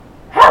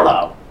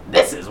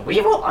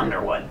Weevil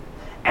Underwood,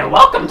 and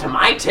welcome to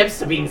my tips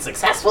to being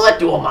successful at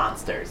Duel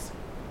Monsters.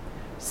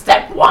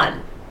 Step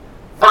 1.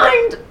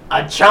 Find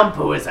a chump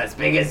who is as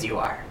big as you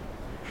are.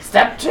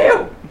 Step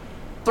 2.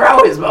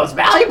 Throw his most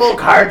valuable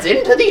cards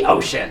into the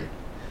ocean.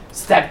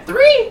 Step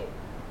 3.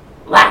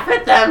 Laugh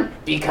at them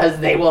because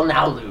they will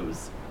now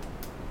lose.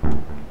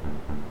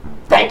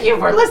 Thank you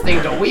for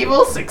listening to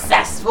Weevil's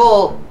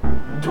Successful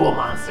Duel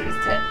Monsters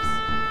Tips.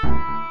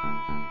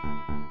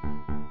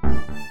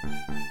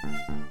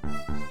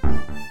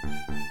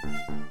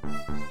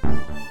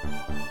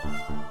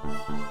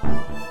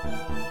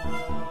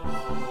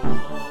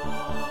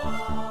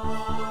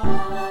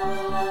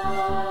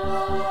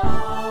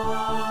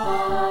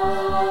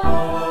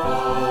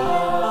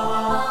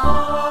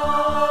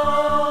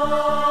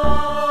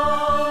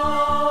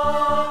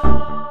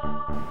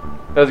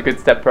 That was a good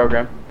step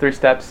program. 3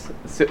 steps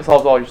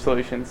solves all your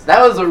solutions.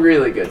 That was a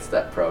really good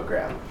step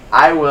program.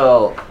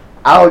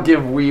 I'll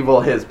give Weevil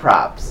his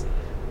props.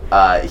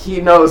 He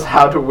knows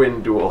how to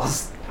win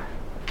duels.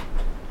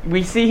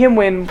 We see him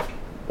win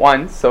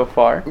once so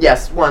far.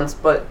 Yes, once,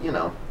 but you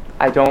know.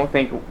 I don't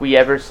think we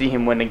ever see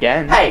him win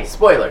again. Hey,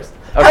 spoilers.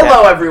 Okay.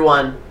 Hello,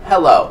 everyone.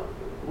 Hello.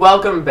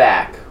 Welcome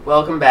back.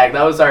 Welcome back.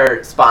 That was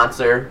our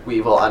sponsor,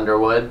 Weevil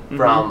Underwood,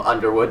 from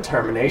Underwood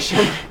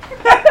Termination.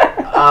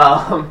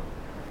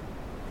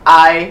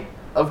 I,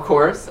 of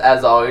course,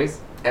 as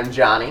always, am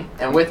Johnny,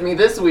 and with me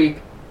this week,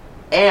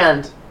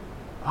 and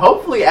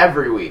hopefully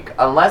every week,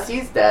 unless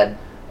he's dead,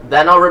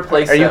 then I'll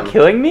replace him. Are you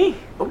killing me?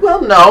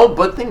 Well, no,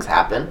 but things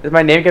happen. Is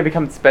my name going to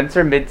become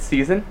Spencer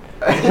mid-season?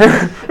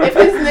 If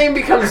his name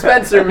becomes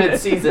Spencer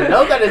mid-season,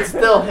 know that it's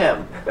still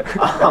him.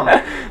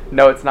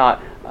 No, it's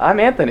not.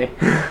 I'm Anthony.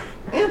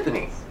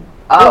 Anthony.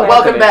 Hello,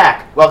 Welcome Anthony.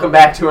 back. Welcome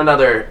back to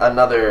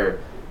another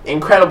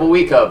incredible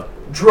week of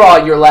Draw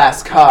Your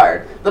Last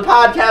Card, the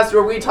podcast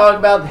where we talk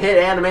about the hit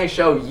anime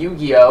show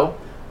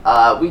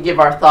Yu-Gi-Oh! We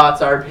give our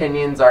thoughts, our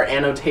opinions, our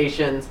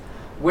annotations.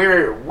 We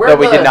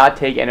did not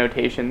take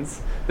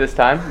annotations this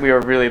time. We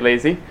were really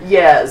lazy.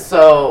 Yeah,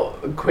 so,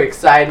 quick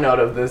side note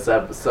of this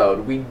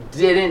episode. We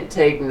didn't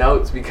take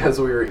notes because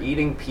we were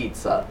eating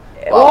pizza.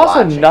 Well,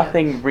 also,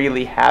 nothing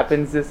really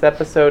happens this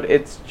episode.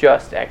 It's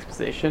just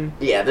exposition.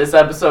 Yeah, this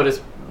episode is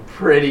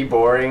pretty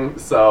boring,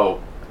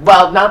 so...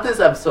 Well, not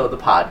this episode of the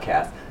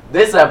podcast.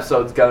 This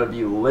episode's gonna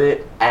be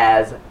lit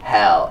as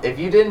hell. If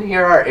you didn't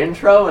hear our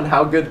intro and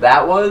how good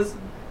that was,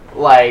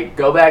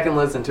 go back and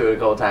listen to it a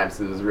couple times.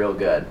 It was real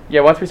good.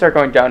 Yeah, once we start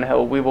going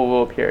downhill, Weevil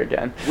will appear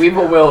again.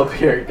 Weevil will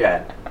appear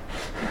again.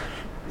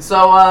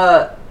 So,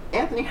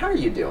 Anthony, how are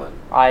you doing?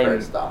 I'm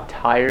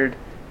tired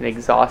and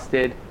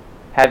exhausted.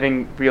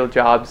 Having real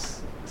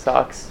jobs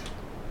sucks.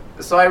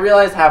 So I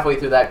realized halfway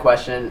through that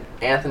question,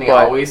 Anthony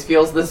What? always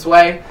feels this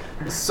way.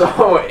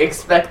 So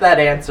expect that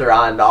answer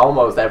on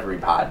almost every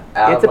pod.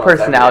 It's a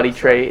personality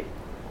trait.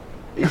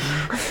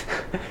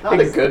 Not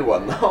a good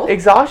one, though.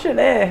 Exhaustion,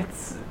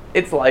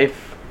 it's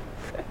life.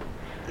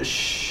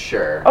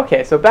 Sure.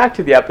 Okay, so back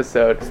to the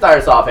episode. Start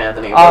us off,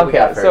 Anthony. What do we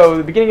got first? So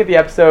the beginning of the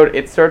episode,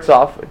 it starts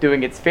off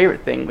doing its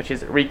favorite thing, which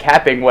is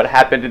recapping what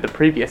happened in the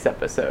previous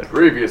episode.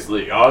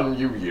 Previously on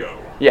Yu-Gi-Oh!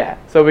 Yeah,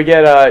 so we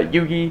get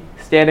Yugi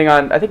standing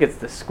on, I think it's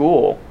the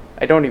school.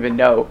 I don't even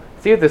know.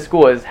 See if the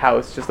school is his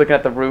house, just looking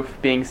at the roof,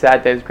 being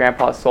sad that his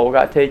grandpa's soul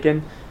got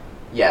taken.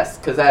 Yes,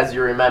 because as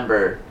you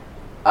remember,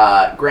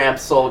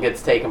 Gramps' soul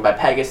gets taken by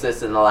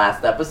Pegasus in the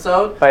last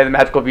episode. By the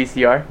magical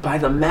VCR. By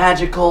the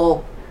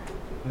magical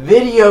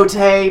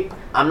videotape.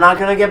 I'm not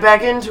going to get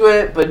back into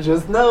it, but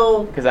just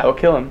know. Because that will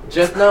kill him.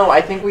 Just know,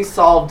 I think we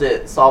solved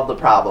the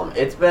problem.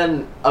 It's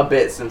been a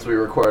bit since we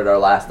recorded our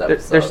last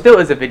episode. There still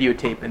is a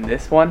videotape in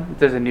this one.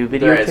 There's a new videotape.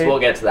 There is. We'll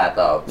get to that,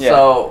 though. Yeah.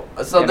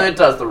 So that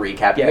does the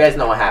recap. Yeah. You guys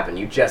know what happened.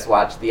 You just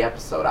watched the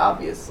episode,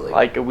 obviously.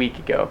 Like a week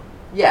ago.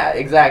 Yeah,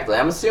 exactly.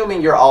 I'm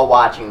assuming you're all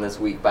watching this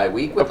week by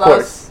week with Of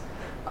course.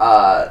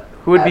 us.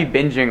 Who would be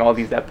binging all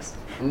these episodes?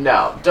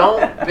 No,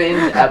 don't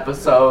binge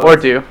episodes. Or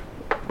do.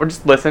 Or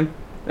just listen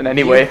in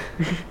any way.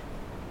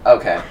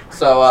 Okay,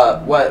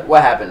 so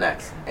what happened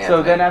next, Anthony?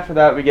 So then after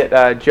that we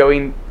get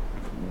Joey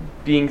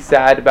being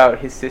sad about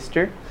his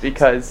sister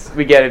because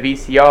we get a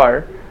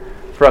VCR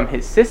from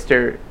his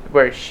sister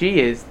where she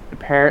is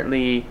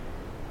apparently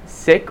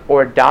sick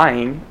or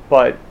dying,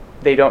 but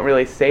they don't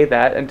really say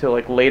that until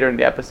later in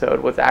the episode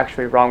what's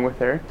actually wrong with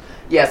her.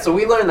 Yeah, so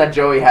we learned that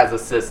Joey has a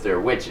sister,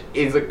 which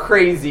is a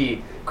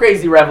crazy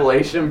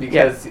revelation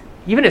because... Yeah.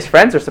 Even his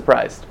friends are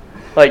surprised.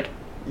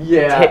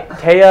 Yeah.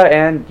 Taya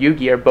and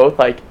Yugi are both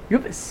you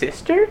have a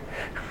sister?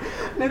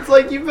 And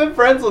it's you've been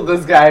friends with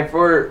this guy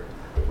for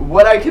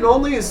what I can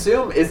only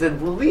assume is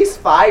at least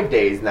 5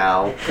 days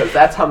now, because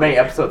that's how many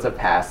episodes have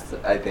passed,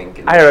 I think.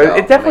 In the I don't know. show.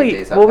 It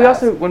definitely... Well, we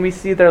also, when we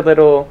see their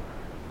little,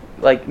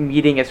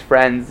 meeting as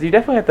friends, you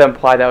definitely have to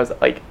imply that was,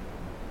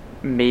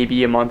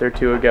 maybe a month or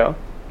 2 ago.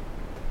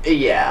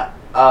 Yeah.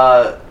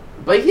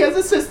 But he has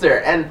a sister,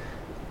 and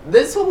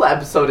this whole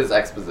episode is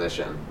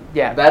exposition.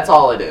 Yeah. That's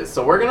all it is.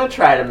 So we're going to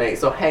try to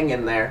so hang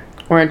in there.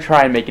 We're going to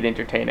try and make it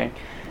entertaining.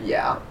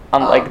 Yeah.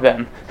 Unlike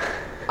them.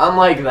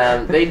 Unlike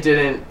them, they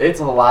didn't.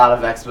 It's a lot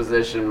of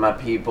exposition, my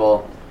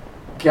people.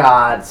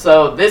 God.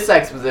 So this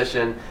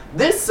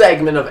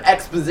segment of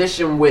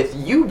exposition with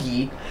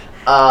Yugi,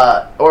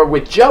 or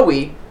with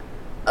Joey,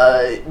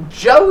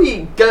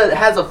 Joey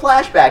has a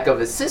flashback of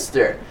his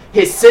sister.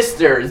 His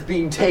sister is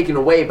being taken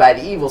away by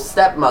the evil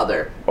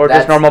stepmother. Or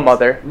just normal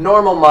mother.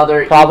 Normal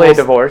mother. Probably a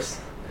divorce.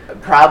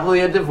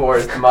 Probably a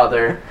divorced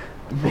mother.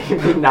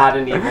 Maybe not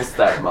an evil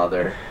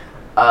stepmother.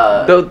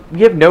 Though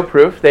we have no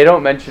proof. They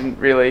don't mention,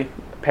 really,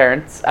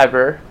 parents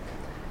ever.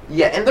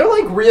 Yeah, and they're,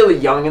 like, really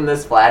young in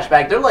this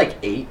flashback. They're, like,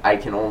 8.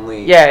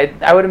 Yeah,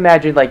 I would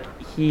imagine, like,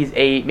 he's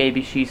 8,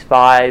 maybe she's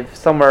 5,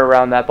 somewhere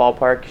around that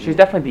ballpark. She's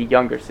definitely the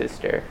younger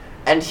sister.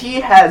 And he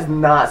has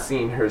not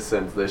seen her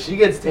since this. She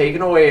gets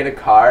taken away in a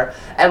car,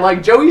 and,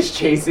 like, Joey's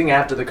chasing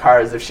after the car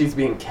as if she's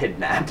being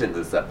kidnapped in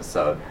this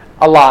episode.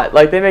 A lot.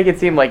 Like, they make it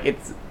seem like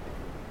it's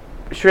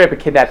straight up a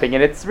kidnapping,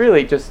 and it's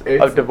really just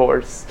a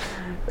divorce.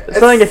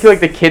 Something I feel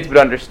like the kids would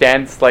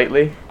understand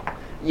slightly.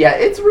 Yeah,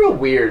 it's real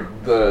weird,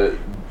 the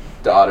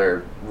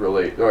daughter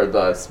or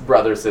the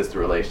brother-sister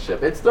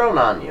relationship. It's thrown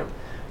on you.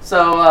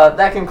 So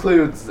that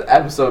concludes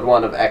episode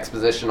 1 of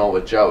Expositional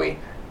with Joey.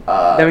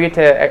 Then we get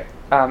to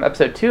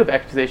episode 2 of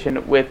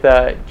Exposition with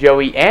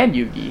Joey and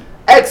Yugi.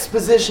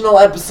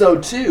 Expositional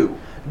episode 2.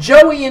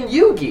 Joey and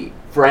Yugi.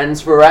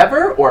 Friends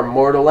forever or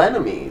mortal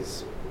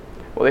enemies?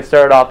 Well, they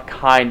started off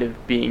kind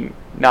of being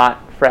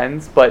not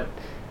friends, but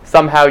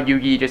somehow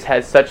Yugi just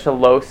has such a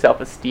low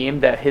self-esteem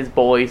that his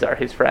bullies are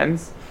his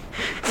friends.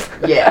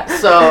 Yeah,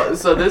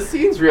 so this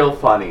scene's real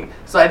funny.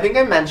 So I think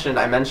I mentioned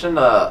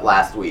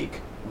last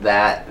week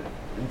that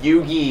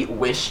Yugi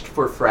wished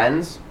for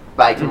friends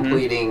by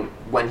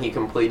when he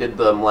completed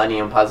the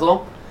Millennium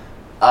Puzzle.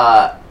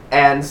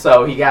 And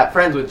so he got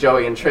friends with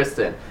Joey and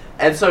Tristan.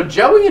 And so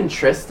Joey and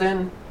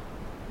Tristan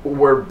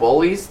were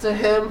bullies to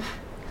him.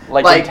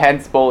 Like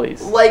intense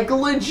bullies. Like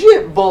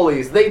legit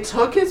bullies. They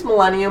took his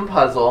Millennium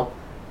Puzzle,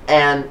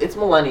 and it's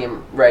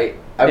Millennium, right?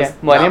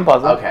 Millennium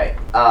Puzzle. Okay.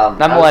 Not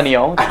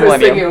Millennial. I was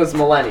thinking it was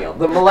Millennial.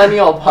 The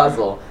Millennial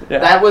Puzzle. Yeah.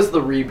 That was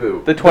the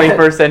reboot. The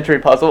 21st Century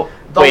Puzzle.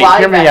 Wait,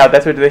 hear me out.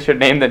 That's what they should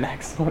name the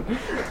next one.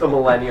 The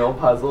Millennial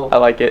Puzzle. I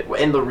like it.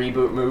 In the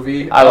reboot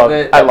movie. I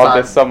love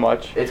this so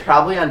much. It's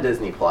probably on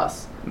Disney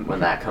Plus when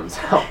that comes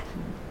out.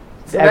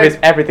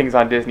 Everything's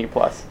on Disney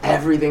Plus.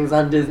 Everything's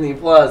on Disney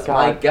Plus.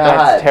 My God.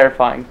 That's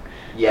terrifying.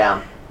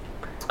 Yeah.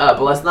 But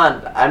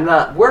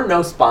we're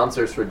no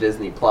sponsors for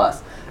Disney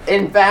Plus.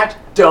 In fact,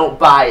 don't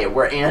buy it.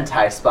 We're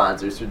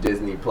anti-sponsors for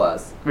Disney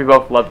Plus. We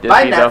both love Disney,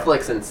 buy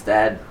Netflix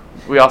instead.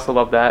 We also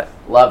love that.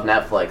 Love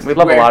Netflix. We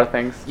love a lot of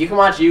things. You can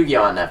watch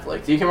Yu-Gi-Oh! On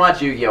Netflix. You can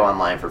watch Yu-Gi-Oh!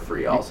 Online for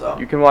free also.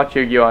 You can watch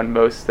Yu-Gi-Oh! On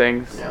most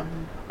things.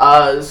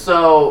 Yeah.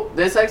 So,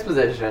 this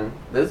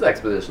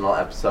expositional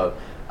episode,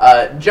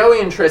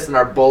 Joey and Tristan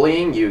are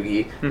bullying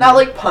Yugi, not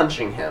like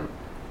punching him,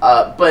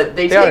 but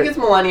they take his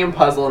Millennium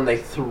Puzzle and they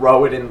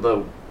throw it in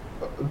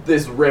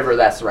this river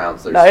that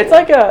surrounds their school.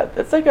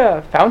 It's like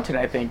a fountain,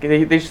 I think.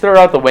 They just throw it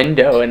out the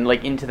window and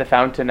like into the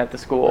fountain at the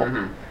school.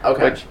 Mm-hmm.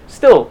 Okay. Which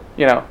still,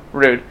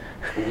 rude.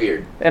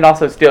 Weird. And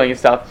also stealing your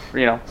stuff,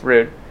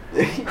 rude.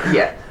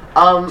 Yeah.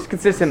 Just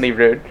consistently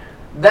rude.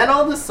 Then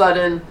all of a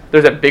sudden,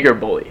 there's a bigger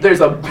bully.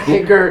 There's a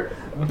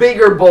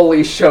bigger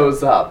bully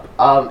shows up.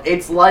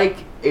 It's like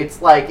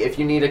if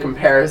you need a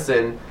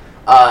comparison,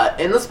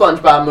 in the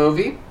SpongeBob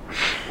movie,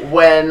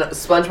 when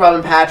SpongeBob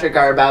and Patrick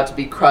are about to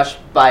be crushed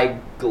by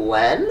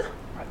Glenn,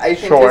 I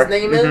think his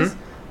name is,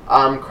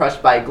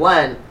 crushed by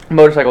Glenn.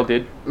 Motorcycle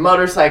dude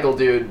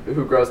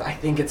who grows, I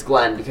think it's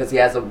Glenn because he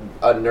has a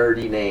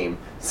nerdy name.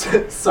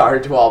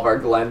 Sorry to all of our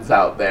Glens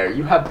out there.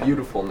 You have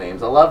beautiful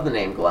names. I love the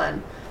name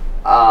Glenn.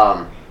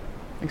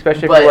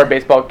 Especially if you wear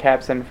baseball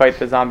caps and fight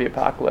the zombie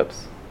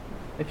apocalypse.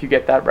 If you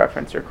get that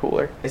reference, you're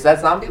cooler. Is that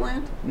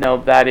Zombieland? No,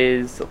 that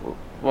is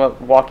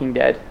Walking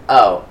Dead.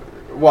 Oh,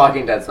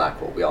 Walking Dead's not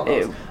cool. We all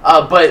know this.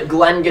 But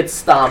Glenn gets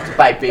stomped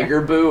by Bigger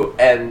Boot,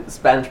 and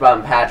SpongeBob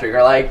and Patrick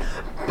are like,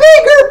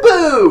 Bigger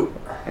Boot!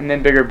 And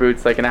then Bigger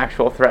Boot's like an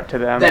actual threat to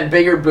them. Then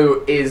Bigger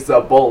Boot is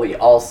a bully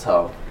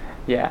also.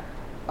 Yeah.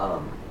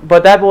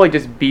 But that bully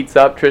just beats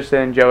up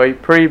Tristan and Joey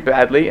pretty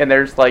badly, and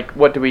there's like,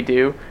 what do we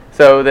do?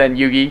 So then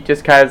Yugi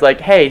just kind of is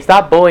like, hey,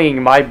 stop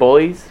bullying my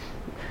bullies,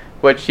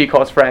 which she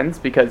calls friends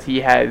because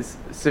he has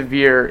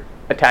severe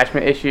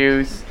attachment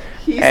issues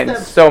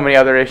so many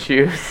other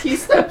issues. He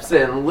steps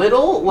in,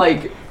 little,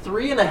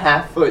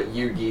 3.5-foot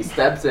Yugi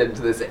steps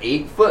into this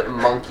 8-foot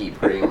monkey,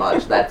 pretty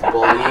much, that's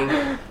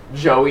bullying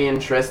Joey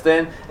and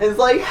Tristan, and is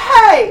like,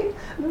 hey,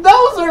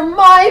 those are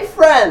my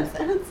friends!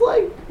 And it's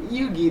like,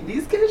 Yugi,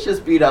 these guys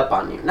just beat up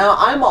on you. Now,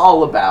 I'm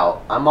all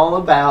about,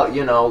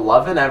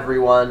 loving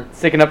everyone.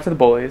 Sticking up to the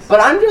bullies.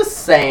 But I'm just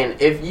saying,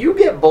 if you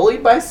get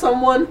bullied by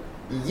someone,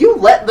 you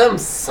let them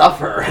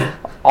suffer.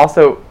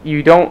 Also,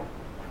 you don't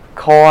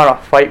call on a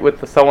fight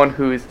with someone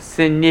who is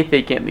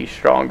significantly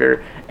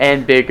stronger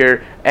and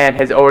bigger and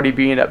has already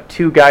beaten up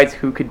 2 guys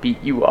who could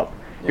beat you up.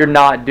 you're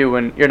not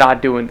doing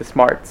the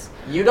smarts.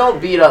 You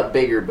don't beat up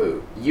Bigger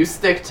Boot. You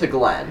stick to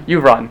Glenn. You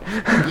run.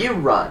 You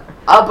run.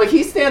 But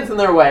he stands in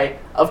their way.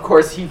 Of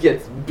course, he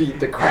gets beat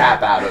the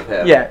crap out of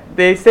him. Yeah,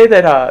 they say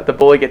that the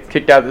bully gets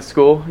kicked out of the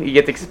school. He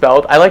gets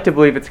expelled. I like to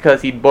believe it's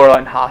because he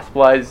borderline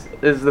hospitalized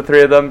the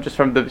three of them just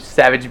from the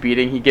savage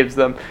beating he gives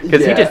them.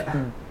 Because he just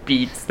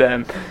beats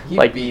them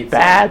beats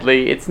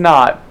badly. Them. It's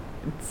not.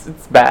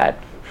 It's bad.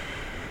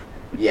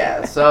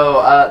 Yeah, so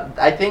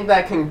I think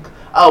that can...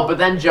 Oh, but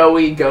then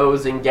Joey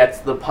goes and gets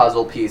the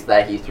puzzle piece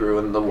that he threw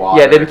in the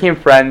water. Yeah, they became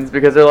friends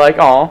because they're like,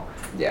 "Aw,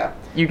 yeah,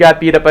 you got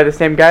beat up by the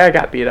same guy I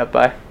got beat up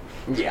by."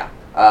 Yeah.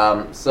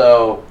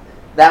 So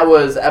that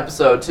was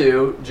episode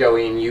 2,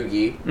 Joey and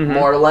Yugi. Mm-hmm.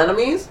 Mortal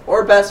enemies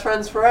or best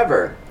friends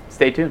forever?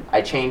 Stay tuned.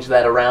 I changed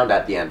that around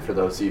at the end for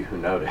those of you who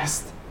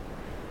noticed.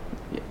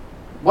 Yeah.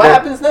 What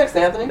happens next,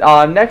 Anthony?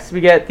 Next we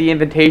get the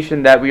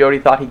invitation that we already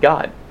thought he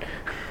got.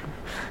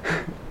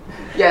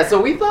 Yeah, so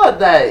we thought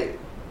that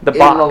in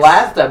the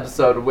last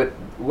episode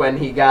when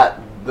he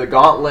got the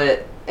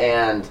gauntlet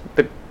and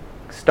the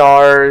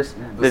stars,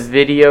 the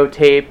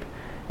videotape,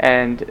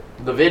 and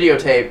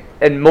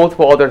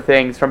multiple other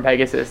things from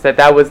Pegasus,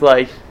 that was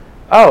like,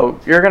 oh,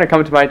 you're gonna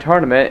come to my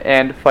tournament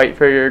and fight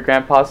for your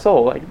grandpa's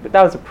soul. Like,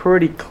 that was a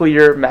pretty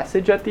clear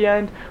message at the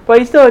end, but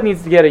he still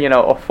needs to get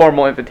a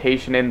formal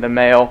invitation in the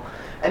mail.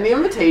 And the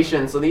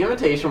invitation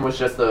was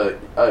just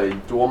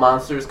a Duel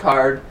Monsters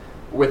card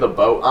with a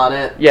boat on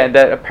it. Yeah, and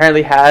that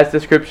apparently has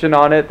description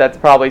on it. That's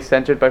probably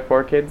censored by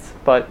 4Kids,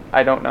 but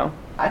I don't know.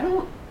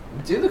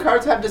 Do the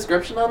cards have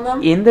description on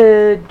them? In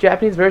the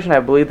Japanese version,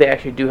 I believe they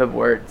actually do have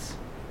words.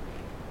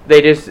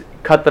 They just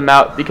cut them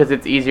out because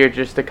it's easier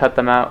just to cut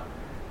them out.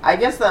 I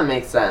guess that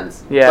makes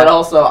sense. Yeah. But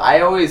also,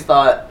 I always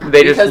thought...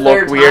 They just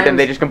look weird and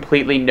they just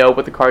completely know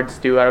what the cards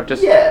do out of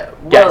just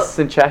guess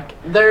and check.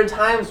 There are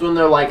times when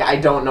they're like, I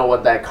don't know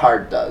what that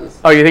card does.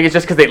 Oh, you think it's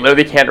just because they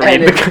literally can't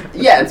read the cards?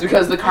 Yeah, it's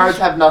because the cards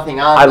have nothing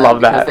on I them.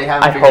 love that.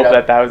 I hope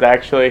that was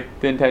actually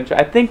the intention.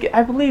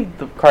 I believe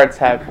the cards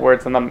have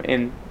words on them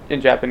in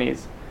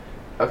Japanese.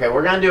 Okay,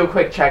 we're going to do a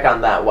quick check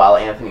on that while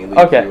Anthony leads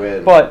you in.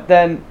 Okay, but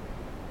then...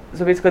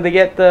 So basically they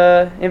get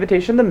the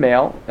invitation in the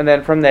mail, and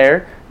then from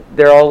there...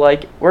 They're all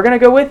like, we're going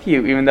to go with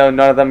you, even though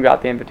none of them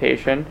got the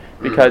invitation.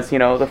 Because,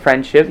 the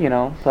friendship,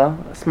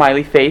 the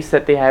smiley face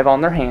that they have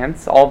on their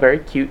hands, all very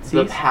cutesy.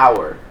 The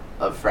power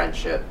of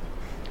friendship.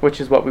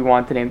 Which is what we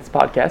want to name this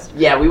podcast.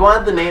 Yeah, we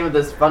wanted the name of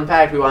this, fun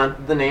fact, we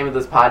want the name of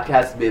this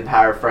podcast to be The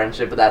Power of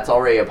Friendship, but that's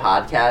already a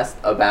podcast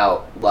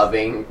about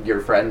loving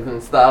your friends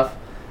and stuff.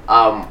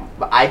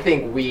 I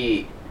think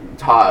we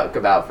talk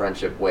about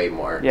friendship way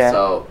more. Yeah.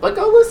 So, but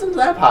go listen to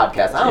that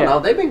podcast. I don't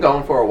know, they've been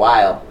going for a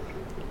while.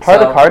 Part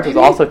of the cards was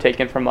also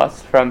taken from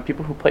us, from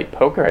people who played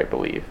poker, I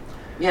believe.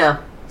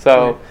 Yeah.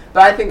 So,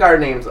 but I think our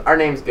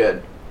name's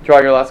good. Draw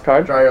your last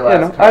card. Draw your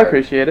last card. I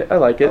appreciate it. I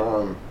like it.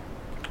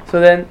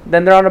 So then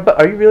they're on a boat.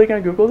 Are you really gonna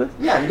Google this?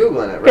 Yeah, I'm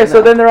Googling it right now. Okay,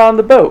 so then they're on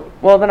the boat.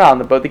 Well, they're not on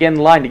the boat. They get in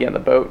line to get on the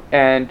boat,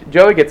 and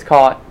Joey gets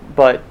caught,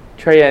 but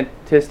Trey and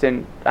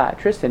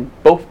Tristan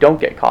both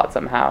don't get caught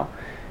somehow,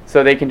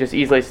 so they can just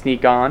easily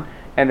sneak on,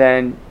 and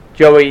then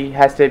Joey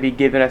has to be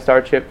given a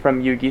star chip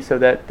from Yugi so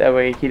that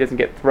way he doesn't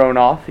get thrown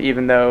off,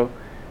 even though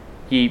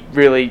he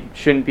really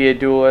shouldn't be a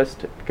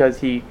duelist because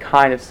he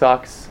kind of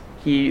sucks.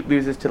 He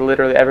loses to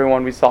literally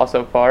everyone we saw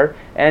so far,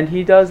 and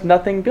he does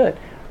nothing good.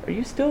 Are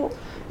you still...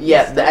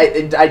 Yes,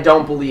 I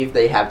don't believe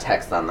they have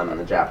text on them in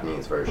the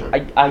Japanese version.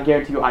 I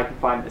guarantee you I can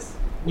find this.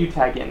 You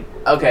tag in.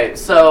 Okay,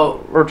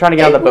 so... We're trying to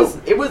get on the boat.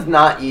 It was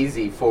not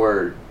easy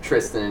for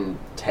Tristan and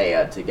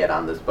Taya to get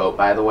on this boat,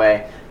 by the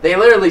way. They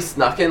literally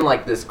snuck in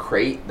like this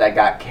crate that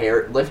got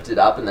lifted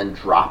up and then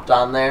dropped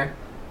on there.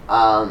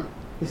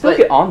 They still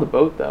get on the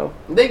boat, though.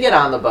 They get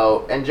on the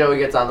boat, and Joey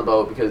gets on the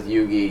boat because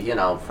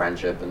Yugi,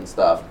 friendship and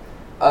stuff.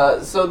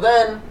 So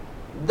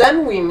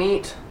then we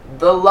meet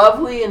the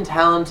lovely and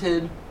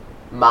talented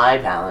Mai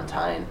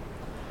Valentine,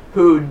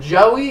 who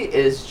Joey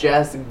is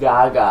just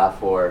gaga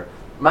for.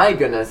 My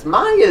goodness,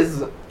 Mai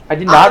is... I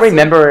did not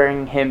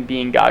remembering him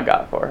being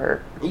gaga for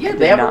her. Yeah,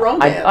 they have a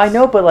romance. I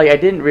know, but I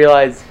didn't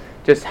realize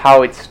just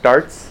how it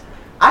starts.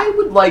 I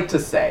would like to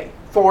say,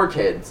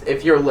 4Kids,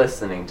 if you're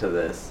listening to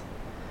this,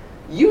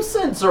 you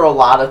censor a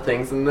lot of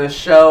things in this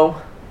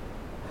show.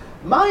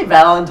 Mai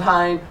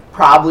Valentine,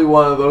 probably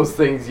one of those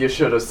things you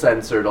should have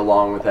censored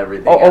along with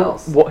everything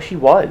else. Well, she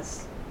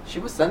was. She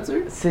was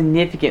censored?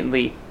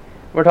 Significantly.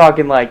 We're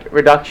talking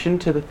reduction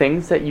to the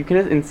things that you can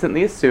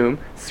instantly assume,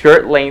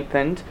 skirt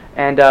lengthened,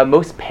 and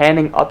most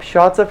panning up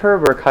shots of her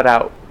were cut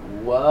out.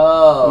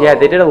 Whoa. Yeah,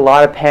 they did a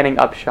lot of panning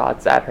up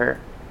shots at her.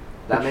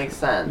 That makes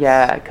sense.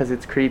 Yeah, because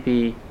it's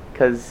creepy.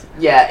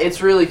 Yeah,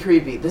 it's really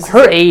creepy.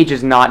 Her age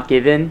is not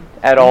given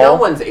at all. No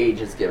one's age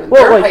is given.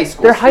 Well, they're high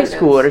school They're high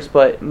schoolers,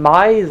 but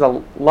Mai is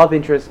a love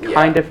interest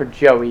kind of for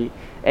Joey,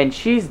 and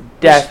she's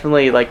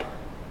definitely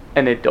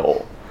an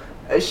adult.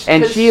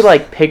 And she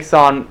picks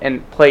on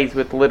and plays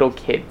with little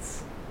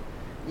kids.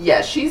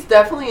 Yeah, she's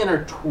definitely in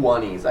her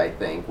 20s, I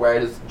think.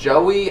 Whereas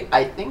Joey,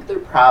 I think they're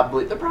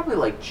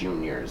probably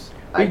juniors.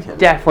 We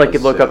definitely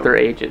could look up their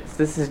ages.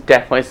 This is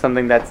definitely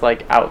something that's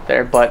like out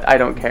there, but I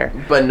don't care.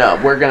 But no,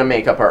 we're gonna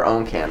make up our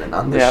own canon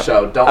on this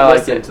show. Don't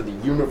listen to the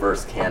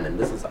universe canon.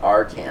 This is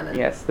our canon.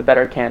 Yes, the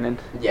better canon.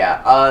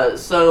 Yeah.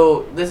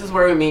 So this is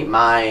where we meet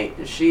Mai.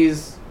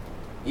 She's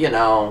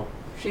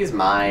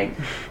Mai.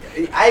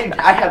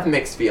 I have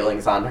mixed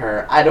feelings on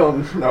her. I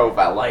don't know if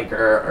I like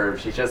her or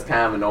if she's just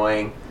kind of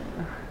annoying.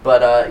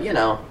 But I'm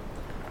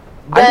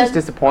just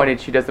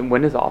disappointed she doesn't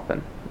win as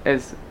often.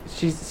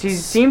 She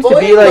seems to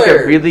be like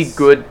a really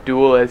good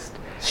duelist.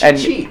 She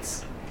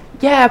cheats.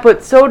 Yeah,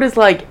 but so does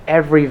like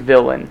every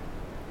villain.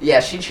 Yeah,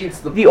 she cheats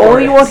the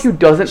only one who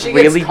doesn't she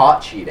really gets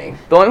caught cheating.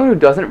 The only one who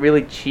doesn't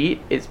really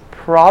cheat is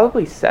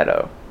probably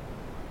Seto.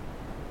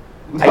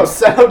 No,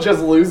 Seto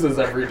just loses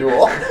every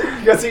duel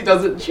because he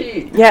doesn't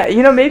cheat. Yeah,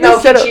 maybe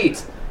Seto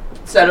cheats.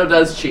 Seto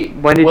does cheat.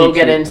 When did we'll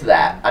get into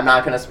that. I'm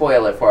not going to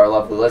spoil it for our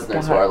lovely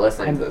listeners who are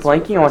listening to this. I'm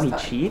blanking on he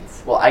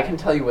cheats. Well, I can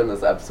tell you when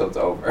this episode's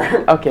over.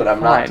 Okay, but I'm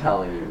not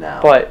telling you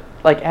now. But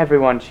like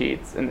everyone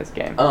cheats in this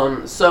game.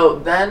 So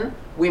then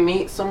we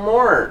meet some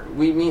more.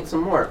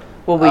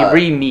 Well, we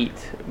re-meet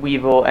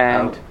Weevil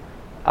and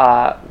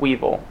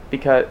Weevil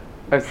because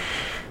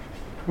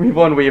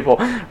Weevil and Weevil,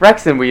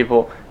 Rex and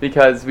Weevil,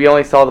 because we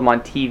only saw them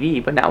on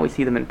TV, but now we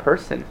see them in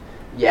person.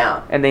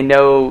 Yeah. And they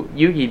know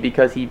Yugi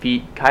because he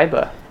beat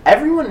Kaiba.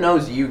 Everyone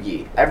knows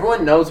Yugi.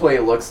 Everyone knows what he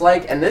looks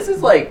like, and this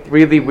is like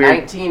really weird.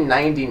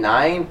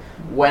 1999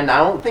 when I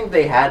don't think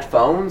they had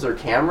phones or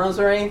cameras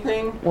or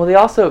anything. Well,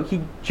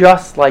 he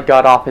just like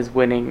got off his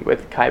winning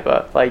with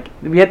Kaiba. Like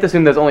we had to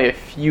assume that was only a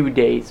few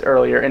days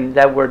earlier, and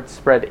that word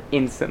spread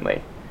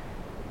instantly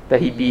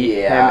that he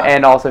beat him,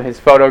 and also his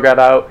photo got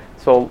out.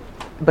 So,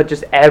 but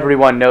just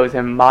everyone knows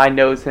him. Mai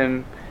knows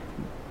him.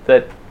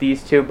 That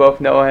these two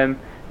both know him,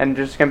 and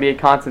there's just gonna be a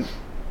constant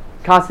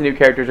new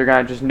characters are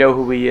gonna just know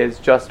who he is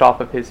just off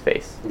of his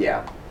face.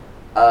 Yeah.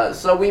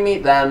 So we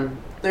meet them.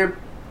 They're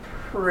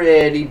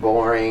pretty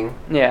boring.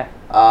 Yeah.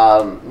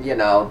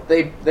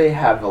 They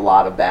have a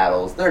lot of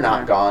battles. They're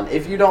not gone.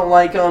 If you don't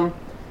like them,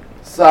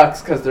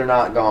 sucks because they're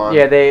not gone.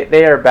 Yeah,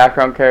 they are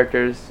background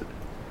characters,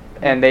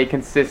 and they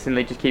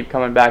consistently just keep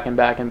coming back and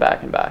back and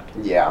back and back.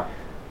 Yeah.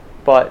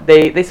 But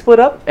they split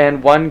up,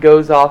 and one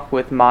goes off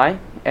with Mai,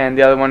 and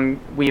the other one,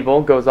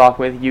 Weevil, goes off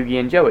with Yugi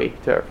and Joey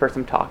for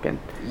some talking.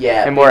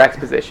 Yeah. And more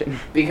exposition.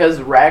 Because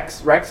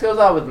Rex goes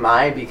out with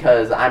Mai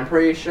because I'm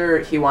pretty sure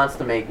he wants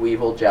to make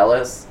Weevil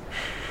jealous.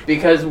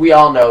 Because we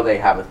all know they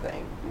have a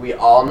thing. We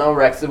all know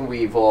Rex and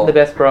Weevil. The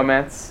best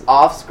bromance.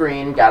 Off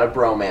screen, got a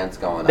bromance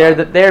going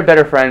on. They're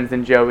better friends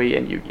than Joey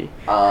and Yugi.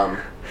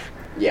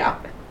 Yeah.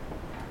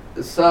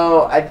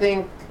 So I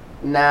think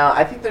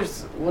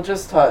there's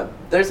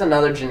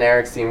another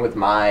generic scene with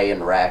Mai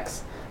and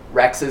Rex.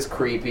 Rex is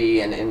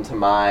creepy and into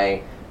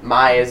Mai.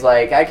 Mai is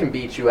like, I can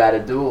beat you at a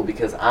duel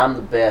because I'm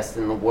the best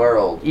in the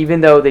world. Even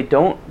though they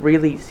don't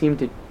really seem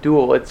to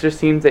duel, it just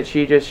seems that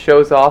she just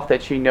shows off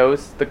that she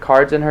knows the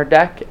cards in her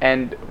deck,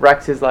 and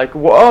Rex is like,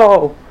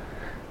 whoa!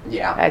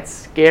 Yeah. That's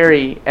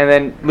scary, and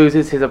then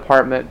loses his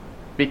apartment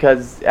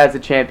because as a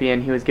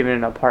champion he was given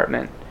an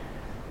apartment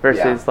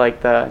versus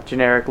like the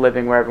generic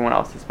living where everyone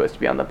else is supposed to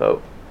be on the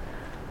boat.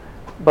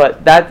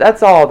 But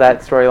that's all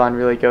that storyline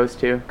really goes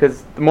to,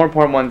 because the more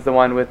important one's the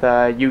one with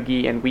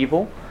Yugi and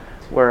Weevil,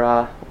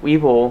 where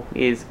Weevil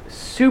is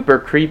super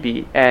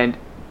creepy, and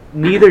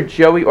neither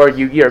Joey or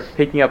Yugi are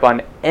picking up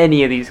on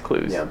any of these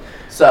clues. Yeah.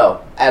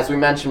 So, as we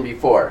mentioned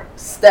before,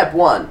 step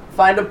 1,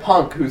 find a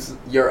punk who's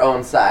your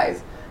own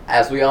size.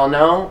 As we all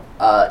know,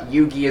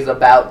 Yugi is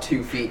about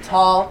 2 feet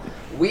tall,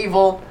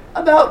 Weevil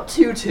about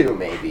 2'2"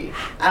 maybe.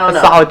 I don't know.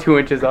 A solid 2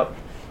 inches up.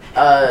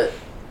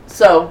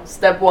 So,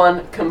 step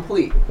 1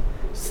 complete.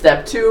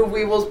 Step 2 of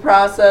Weevil's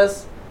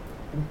process,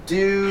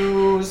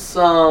 do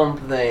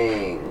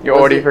something. You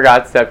already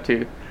forgot step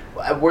 2.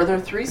 Were there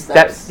 3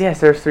 steps?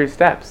 Yes, there's 3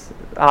 steps.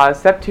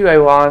 Step 2, I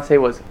want to say,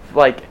 was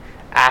like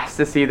ask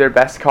to see their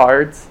best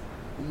cards.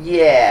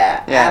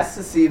 Yeah, ask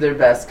to see their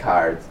best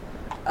cards.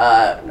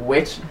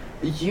 Which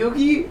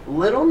Yugi,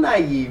 little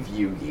naive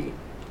Yugi,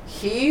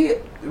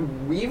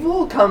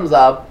 Weevil comes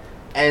up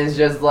and is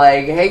just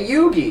like, hey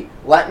Yugi,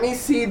 let me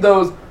see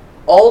those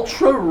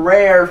ultra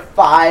rare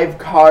 5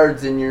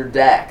 cards in your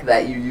deck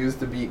that you used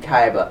to beat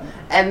Kaiba.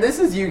 And this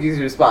is Yugi's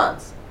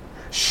response.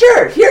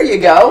 Sure, here you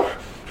go.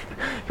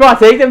 You want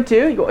to take them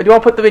too? Do you want to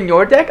put them in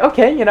your deck?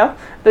 Okay,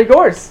 they're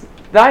yours.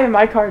 Not in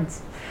my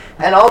cards.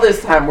 And all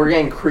this time, we're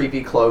getting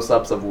creepy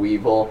close-ups of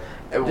Weevil.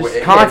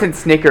 Just constant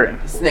snickering.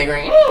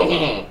 Snickering.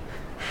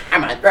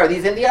 I'm going to throw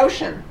these in the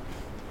ocean.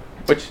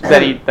 Which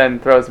then he then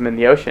throws them in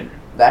the ocean.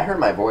 That hurt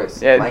my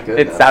voice. Yeah, my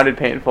goodness. It sounded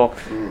painful.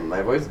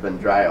 My voice has been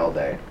dry all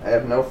day. I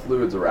have no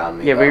fluids around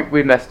me. Yeah,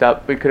 we messed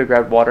up. We could have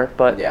grabbed water,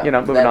 but, moving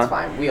on. That's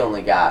fine. We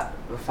only got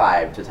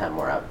 5 to 10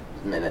 more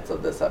minutes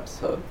of this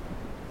episode.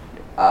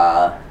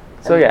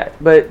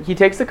 But he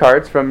takes the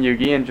cards from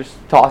Yugi and just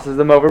tosses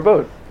them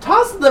overboard.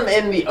 Tosses them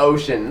in the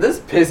ocean. This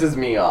pisses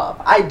me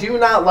off. I do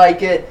not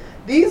like it.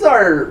 these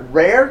are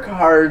rare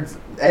cards,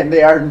 and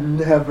they are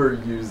never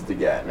used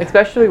again.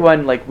 Especially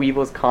when, like,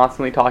 Weevil's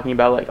constantly talking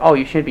about, like, oh,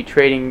 you shouldn't be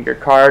trading your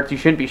cards, you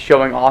shouldn't be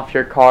showing off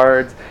your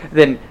cards.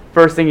 Then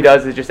first thing he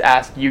does is just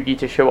ask Yugi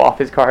to show off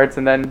his cards,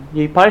 and then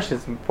he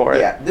punishes him for it.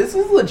 Yeah, this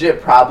is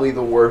legit probably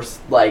the worst,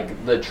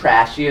 like, the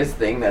trashiest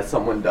thing that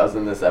someone does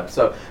in this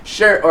episode.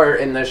 Sure, or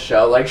in this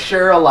show. Like,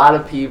 sure, a lot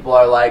of people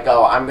are like,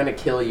 oh, I'm gonna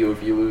kill you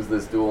if you lose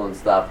this duel and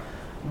stuff.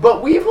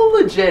 But Weevil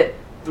legit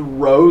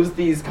throws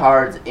these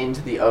cards into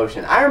the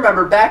ocean. I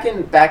remember back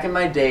in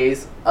my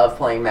days of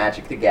playing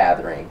Magic the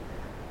Gathering,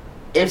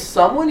 if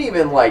someone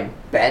even like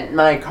bent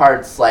my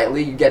cards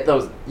slightly, you get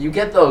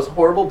those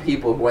horrible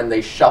people who, when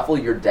they shuffle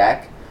your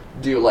deck,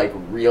 do like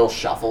real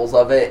shuffles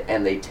of it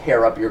and they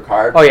tear up your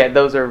card. Oh yeah,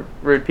 those are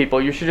rude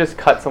people. You should just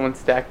cut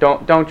someone's deck.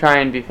 Don't try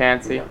and be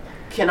fancy. Yeah.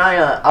 Can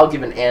I'll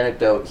give an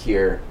anecdote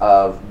here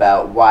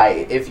about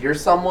why, if you're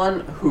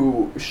someone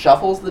who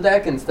shuffles the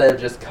deck instead of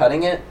just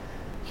cutting it,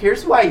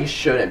 here's why you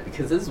shouldn't,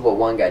 because this is what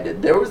one guy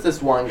did. There was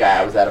this one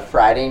guy, I was at a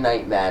Friday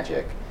Night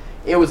Magic.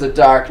 It was a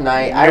dark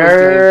night. I was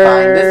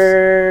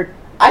doing fine.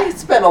 I had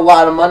spent a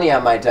lot of money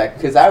on my deck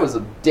because I was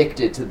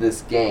addicted to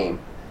this game.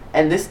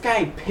 And this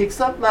guy picks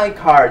up my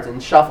cards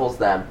and shuffles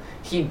them.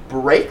 He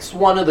breaks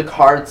one of the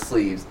card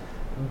sleeves,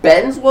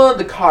 bends one of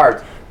the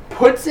cards,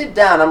 puts it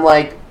down. I'm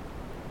like,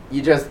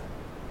 you just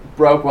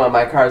broke one of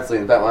my card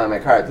sleeves, bent one of my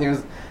cards.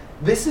 And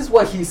this is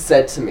what he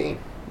said to me.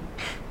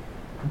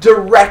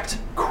 Direct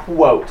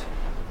quote.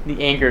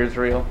 The anger is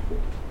real.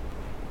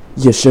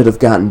 You should have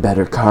gotten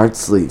better card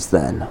sleeves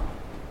then.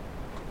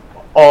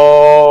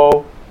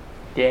 Oh,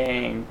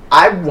 dang.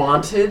 I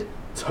wanted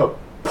to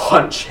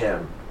punch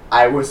him.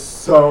 I was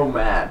so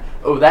mad.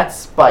 Oh, that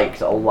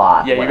spiked a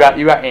lot. Yeah, you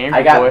got angry.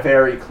 I got boy.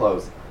 very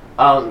close.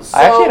 I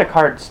actually had a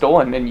card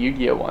stolen in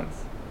Yu-Gi-Oh!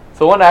 Once.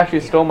 Someone actually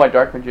stole my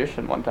Dark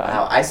Magician one time.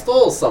 Wow, I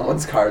stole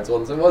someone's cards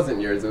once. It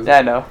wasn't yours. It was, yeah,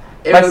 I know.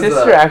 My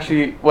sister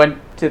actually went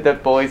to the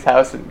bully's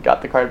house and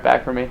got the card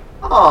back for me.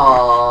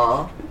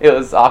 Aww. It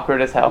was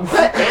awkward as hell.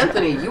 But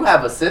Anthony, you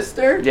have a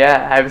sister?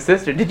 Yeah, I have a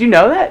sister. Did you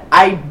know that?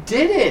 I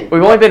didn't.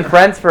 We've only been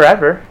friends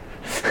forever.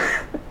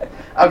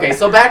 Okay,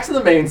 so back to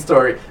the main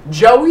story.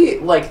 Joey,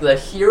 like the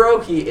hero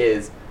he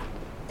is,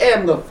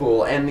 and the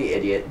fool and the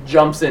idiot,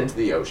 jumps into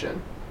the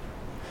ocean.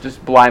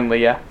 Just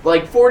blindly, yeah.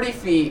 Like 40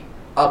 feet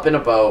up in a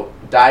boat,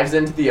 dives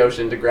into the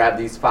ocean to grab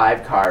these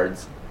 5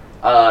 cards,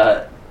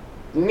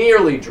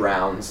 nearly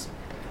drowns.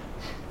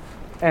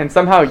 And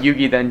somehow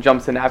Yugi then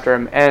jumps in after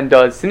him and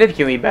does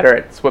significantly better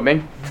at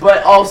swimming.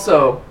 But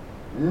also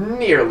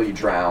nearly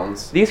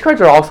drowns. These cards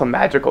are also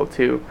magical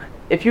too.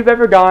 If you've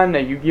ever gotten a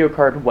Yu-Gi-Oh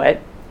card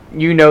wet,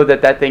 you know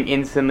that thing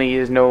instantly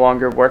is no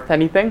longer worth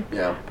anything.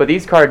 Yeah. But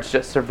these cards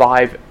just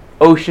survive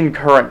ocean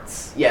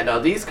currents. Yeah, no,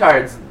 these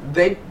cards,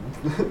 they're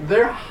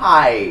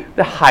high.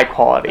 They're high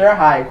quality. They're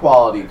high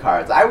quality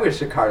cards. I wish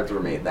the cards were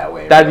made that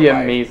way. That'd be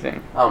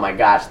amazing. Oh my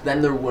gosh,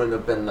 then there wouldn't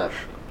have been the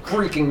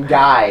freaking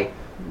guy.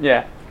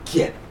 Yeah.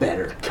 Get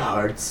better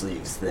card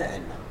sleeves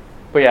then.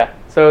 But yeah,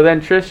 so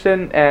then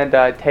Tristan and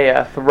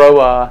Taya throw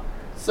a...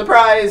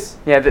 Surprise!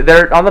 Yeah,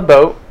 they're on the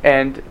boat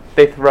and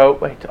they throw...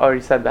 Wait, I already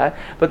said that.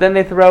 But then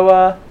they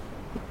throw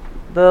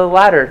the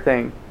ladder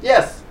thing.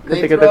 Yes,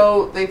 they think of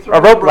throw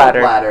a rope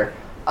ladder.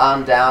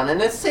 Down,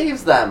 and it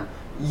saves them.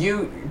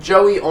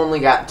 Joey only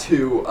got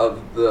 2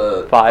 of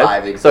the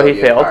 5 Exodia so he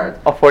failed. cards.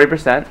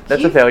 40%.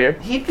 That's a failure.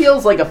 He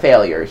feels like a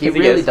failure. He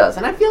really does.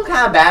 And I feel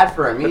kind of bad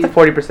for him. That's a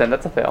 40%.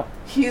 That's a fail.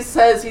 He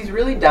says he's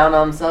really down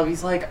on himself.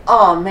 He's like,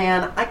 oh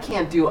man, I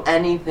can't do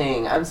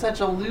anything. I'm such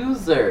a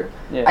loser.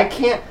 Yeah. I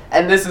can't.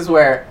 And this is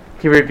where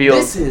he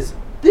reveals.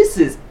 This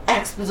is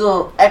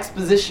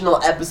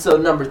expositional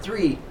episode number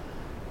 3.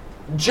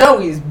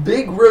 Joey's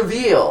big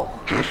reveal.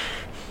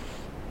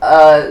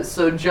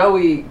 So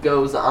Joey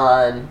goes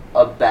on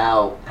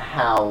about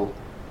how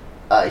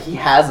he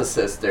has a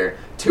sister,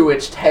 to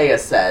which Taya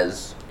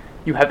says,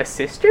 "You have a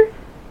sister?"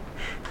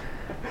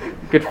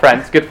 Good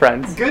friends, good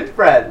friends. Good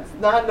friends,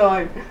 not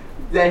knowing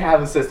they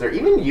have a sister.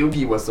 Even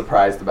Yugi was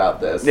surprised about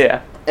this.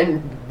 Yeah.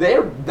 And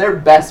they're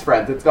best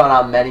friends. It's gone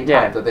on many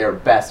times that they are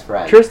best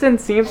friends. Tristan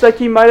seems like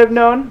he might have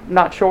known,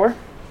 not sure.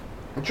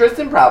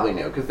 Tristan probably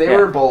knew, because they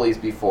were bullies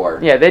before.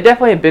 Yeah, they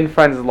definitely have been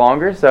friends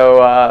longer,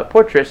 so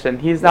poor Tristan.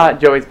 He's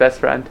not Joey's best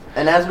friend.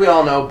 And as we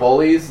all know,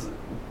 bullies,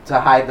 to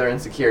hide their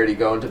insecurity,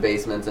 go into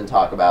basements and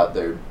talk about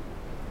their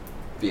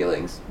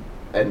feelings.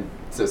 And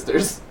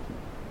sisters.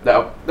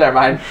 No, never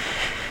mind.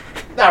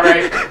 Not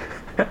right.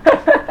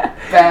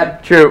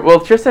 Bad. True.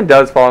 Well, Tristan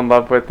does fall in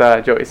love with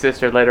Joey's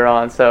sister later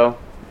on, so,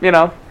 they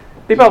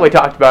probably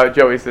talked about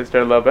Joey's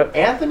sister a little bit.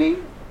 Anthony?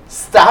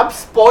 Stop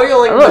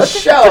spoiling the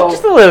show.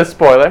 Just a little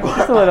spoiler.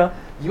 Just a little.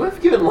 You have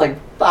given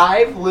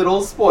 5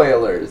 little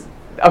spoilers.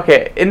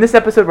 Okay, in this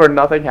episode where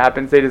nothing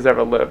happens, they deserve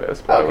a little bit of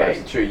spoilers.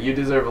 Okay, true. You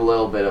deserve a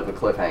little bit of a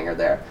cliffhanger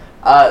there.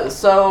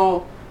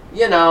 So,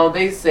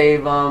 they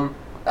save him.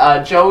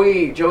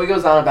 Joey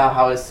goes on about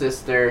how his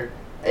sister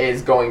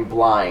is going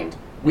blind.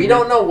 We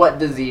don't know what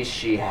disease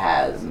she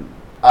has.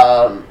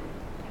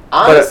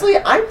 Honestly,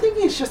 I'm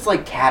thinking it's just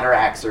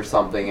cataracts or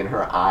something in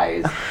her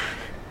eyes.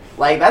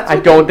 Like, that's I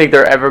what don't think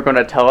they're ever going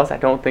to tell us. I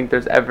don't think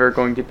there's ever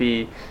going to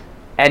be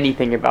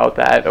anything about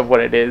that, of what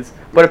it is.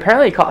 But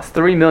apparently it costs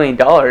 $3 million.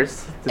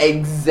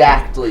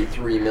 Exactly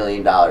 $3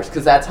 million,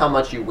 because that's how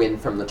much you win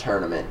from the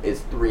tournament,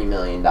 is $3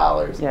 million.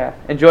 Yeah,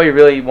 and Joey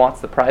really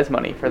wants the prize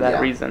money for that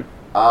Yeah. reason.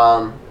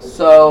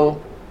 So,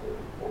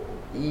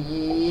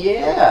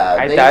 yeah,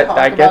 I- they that- talk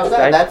that about gets- that.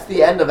 that- That's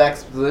the end of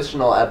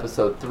Expositional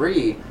Episode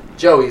 3,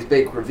 Joey's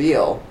big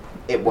reveal.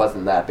 It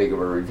wasn't that big of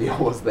a reveal,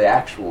 was the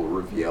actual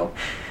reveal.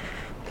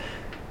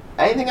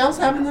 Anything else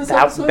happen this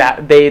episode?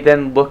 That they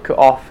then look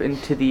off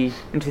into the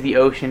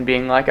ocean,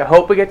 being like, "I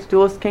hope we get to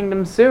Duelist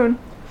Kingdom soon,"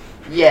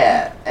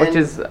 Yeah. which and-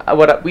 is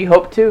what we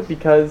hope to,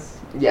 because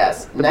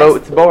yes. the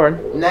boat's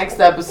born. Next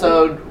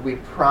episode, we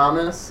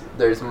promise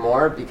there's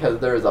more, because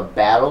there's a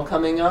battle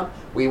coming up.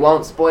 We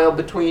won't spoil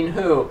between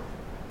who,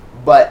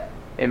 but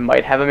It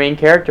might have a main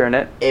character in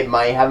it. it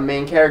might have a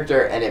main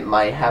character, and it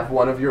might have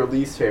one of your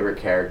least favorite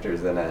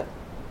characters in it.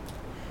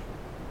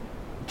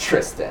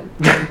 Tristan.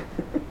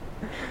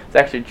 It's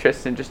actually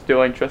Tristan just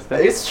dueling Tristan.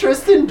 It's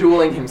Tristan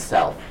dueling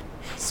himself.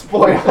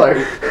 Spoiler.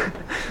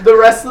 the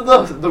rest of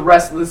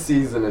the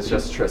season is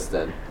just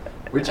Tristan,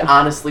 which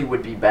honestly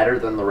would be better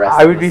than the rest.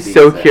 I of would the be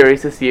season. so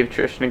curious to see if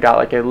Tristan got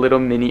like a little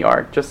mini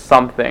arc, just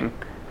something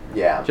for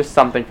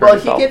Well,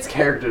 himself. he gets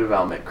character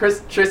development.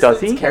 Tristan's Does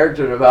he?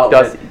 character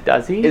development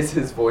does he? is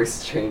his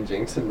voice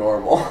changing to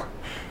normal.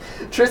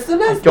 Tristan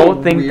has I don't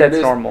the think that's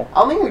weirdest- normal.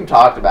 I don't think we've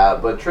talked about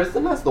it, but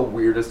Tristan has the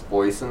weirdest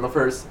voice in the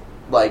first,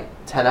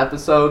 10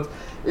 episodes.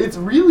 It's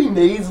really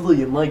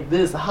nasally and like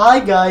this.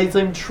 Hi guys,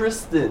 I'm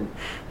Tristan.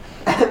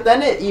 And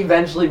then it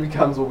eventually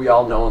becomes what we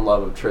all know and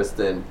love of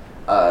Tristan,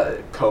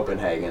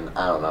 Copenhagen.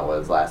 I don't know what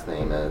his last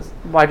name is.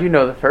 Why do you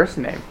know the first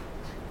name?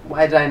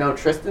 Why did I know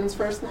Tristan's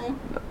first name?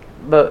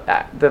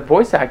 The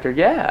voice actor,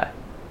 yeah.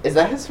 Is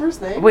that his first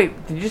name?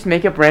 Wait, did you just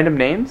make up random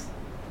names?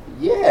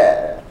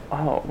 Yeah.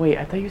 Oh, wait,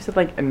 I thought you said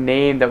like a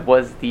name that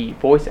was the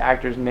voice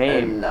actor's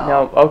name.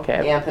 No.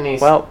 Okay.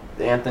 Anthony's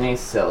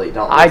silly.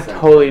 Don't I listen.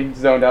 totally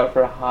zoned out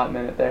for a hot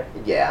minute there.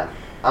 Yeah.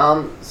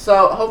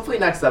 So hopefully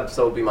next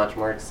episode will be much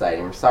more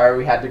exciting. We're sorry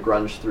we had to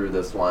grunge through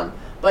this one.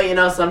 But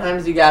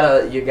sometimes you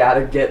gotta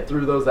get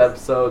through those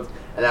episodes.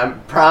 And I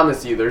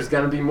promise you there's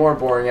gonna be more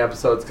boring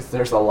episodes, because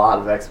there's a lot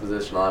of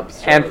expositional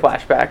episodes. And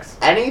flashbacks.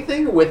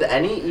 Anything with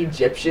any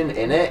Egyptian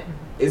in it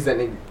is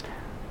an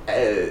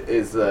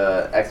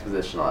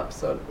expositional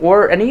episode.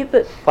 Or any of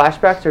the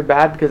flashbacks are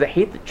bad because I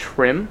hate the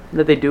trim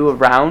that they do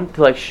around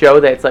to like show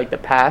that it's like the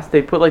past.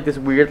 They put like this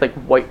weird like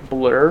white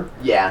blur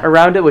Yeah.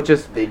 around it, which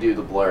just They do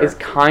the blur. is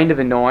kind of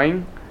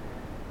annoying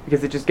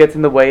because it just gets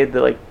in the way of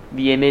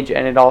the image,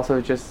 and it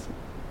also just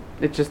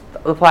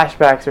the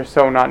flashbacks are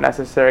so not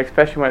necessary,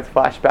 especially when it's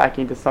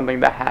flashbacking to something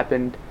that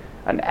happened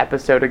an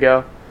episode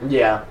ago.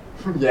 Yeah.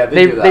 Yeah,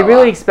 They do that they a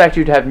really lot. expect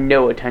you to have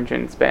no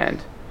attention span,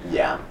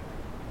 Yeah.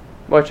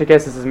 which I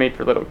guess this is made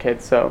for little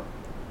kids, so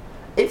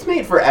It's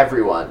made for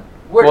everyone.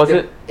 Was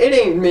it? It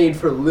ain't made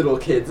for little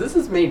kids. This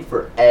is made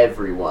for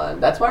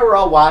everyone. That's why we're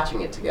all watching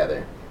it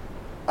together.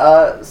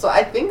 So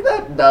I think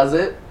that does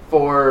it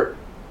for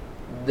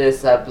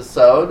this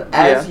episode.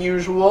 As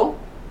usual,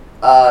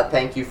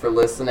 thank you for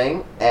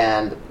listening,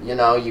 and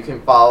you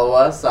can follow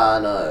us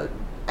on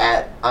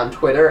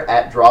Twitter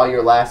at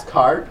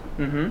 @DrawYourLastCard.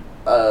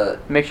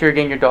 make sure you're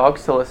getting your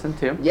dogs to listen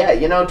to.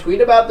 Yeah,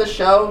 tweet about the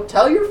show.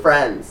 Tell your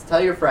friends.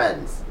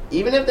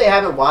 Even if they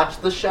haven't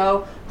watched the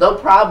show,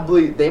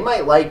 they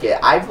might like it.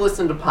 I've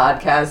listened to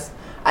podcasts.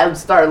 I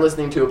started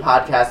listening to a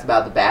podcast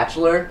about The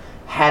Bachelor.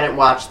 Hadn't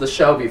watched the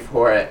show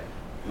before it.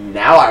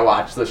 Now I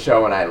watch the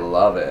show and I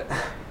love it.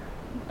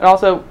 And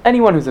also,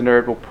 anyone who's a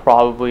nerd will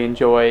probably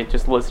enjoy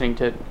just listening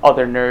to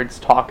other nerds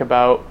talk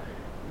about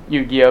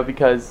Yu-Gi-Oh!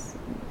 Because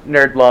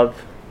nerd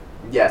love.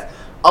 Yes.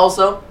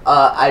 Also,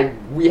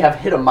 we have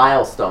hit a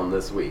milestone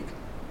this week.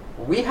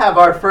 We have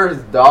our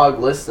first dog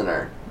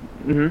listener.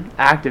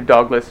 Active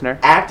dog listener.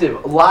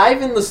 Active,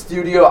 live in the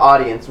studio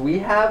audience. We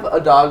have a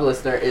dog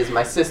listener. Is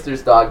my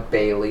sister's dog,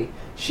 Bailey.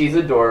 She's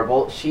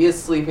adorable. She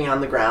is sleeping on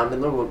the ground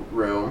in the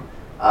room.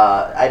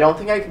 I don't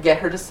think I could get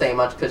her to say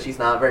much because she's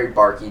not a very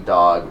barky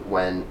dog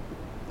when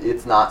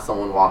it's not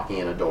someone walking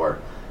in a door.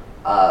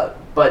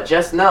 But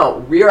just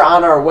know, we are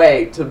on our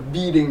way to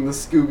beating the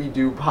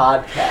Scooby-Doo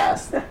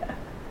podcast.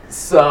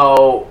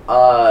 So,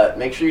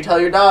 make sure you tell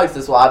your dogs.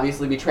 This will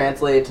obviously be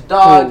translated to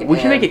dog. Ooh, we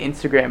should make an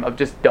Instagram of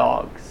just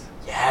dogs.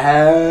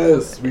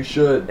 Yes, we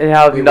should. It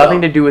have We nothing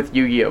will. to do with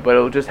Yu-Gi-Oh, but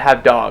it'll just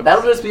have dogs.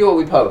 That'll just be what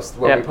we post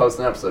when Yep. we post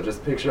an episode.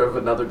 Just a picture of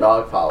another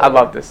dog follower. I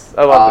love this.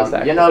 I love this.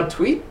 Actually.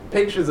 Tweet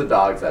pictures of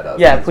dogs at us.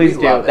 Yeah, because please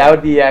we do. love it. That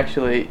would be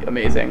actually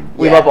amazing.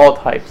 We Yeah. love all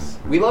types.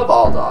 We love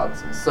all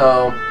dogs.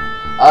 So,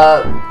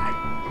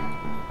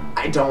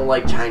 I don't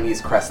like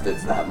Chinese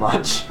cresteds that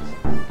much.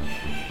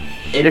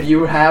 If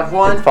you have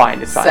one, It's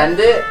fine, it's fine. send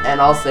it,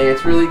 and I'll say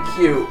it's really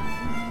cute.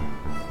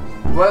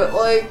 But,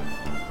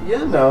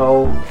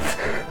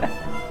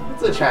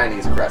 it's a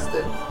Chinese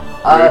crested.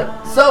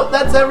 So,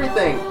 that's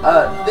everything.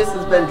 This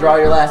has been Draw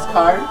Your Last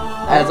Card.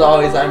 As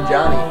always, I'm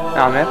Johnny.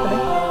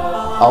 Anthony.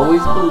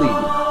 Always believe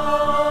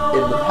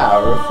in the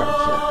power of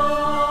friendship.